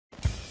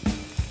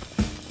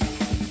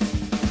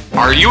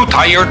Are you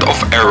tired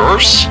of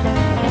errors?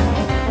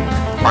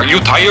 Are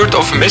you tired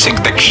of missing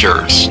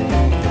textures?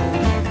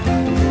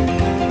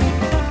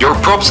 Your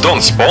props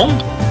don't spawn?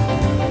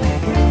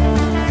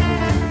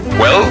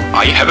 Well,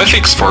 I have a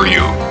fix for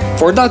you.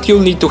 For that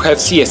you'll need to have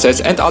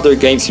CSS and other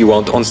games you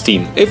want on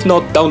Steam. If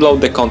not,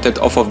 download the content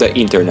off of the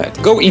internet.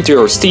 Go into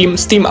your Steam,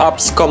 Steam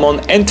Apps, Common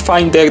and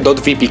find the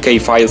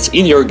 .vpk files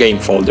in your game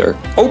folder.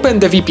 Open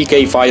the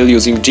VPK file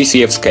using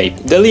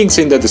GCFscape, the link's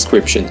in the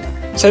description.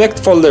 Select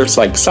folders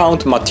like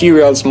sound,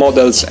 materials,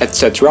 models,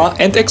 etc.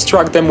 and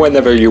extract them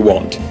whenever you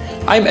want.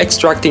 I'm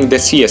extracting the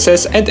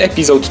CSS and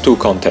episode 2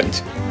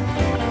 content.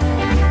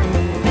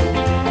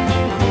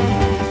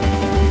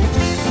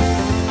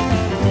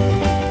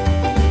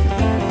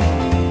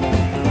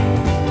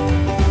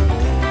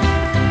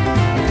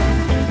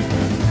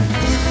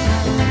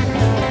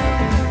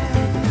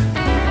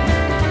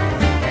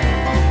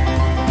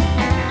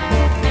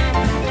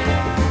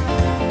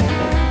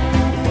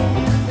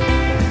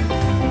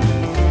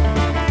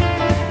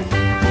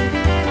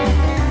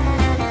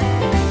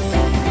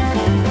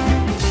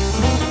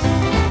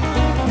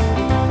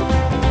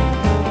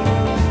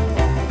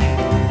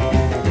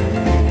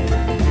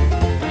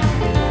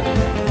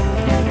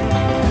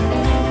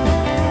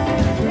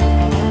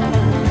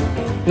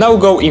 Now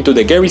go into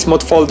the Garry's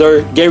Mod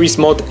folder, Garry's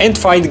Mod and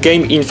find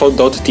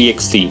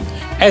gameinfo.txt.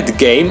 Add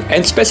game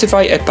and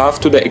specify a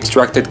path to the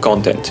extracted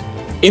content.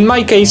 In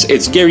my case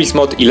it's Garry's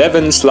Mod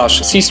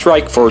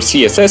 11/cstrike for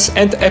CSS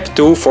and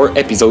ep2 for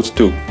episode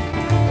 2.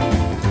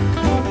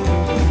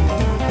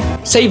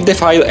 Save the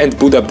file and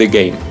boot up the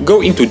game.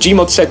 Go into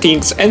Gmod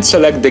settings and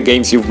select the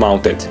games you've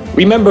mounted.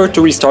 Remember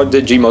to restart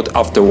the Gmod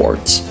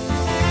afterwards.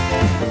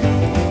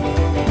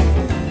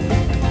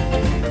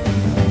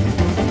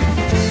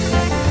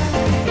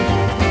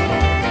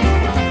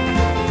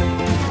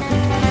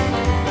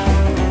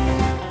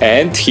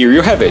 And here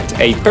you have it,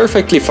 a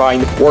perfectly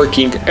fine,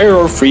 working,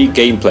 error-free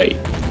gameplay.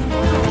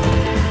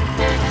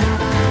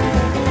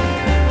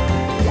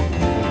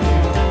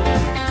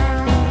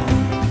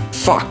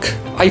 Fuck,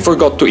 I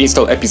forgot to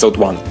install episode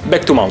 1.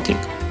 Back to mounting.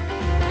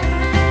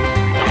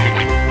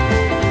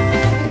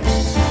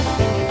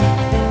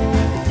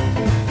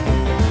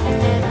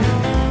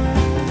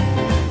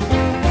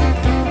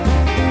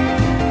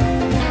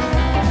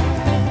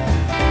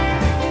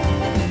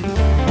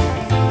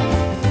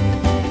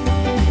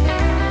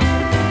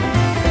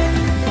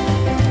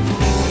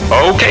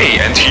 Okay,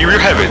 and here you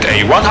have it,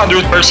 a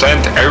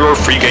 100%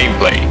 error-free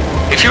gameplay.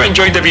 If you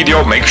enjoyed the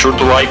video, make sure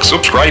to like,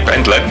 subscribe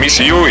and let me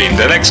see you in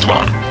the next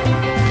one.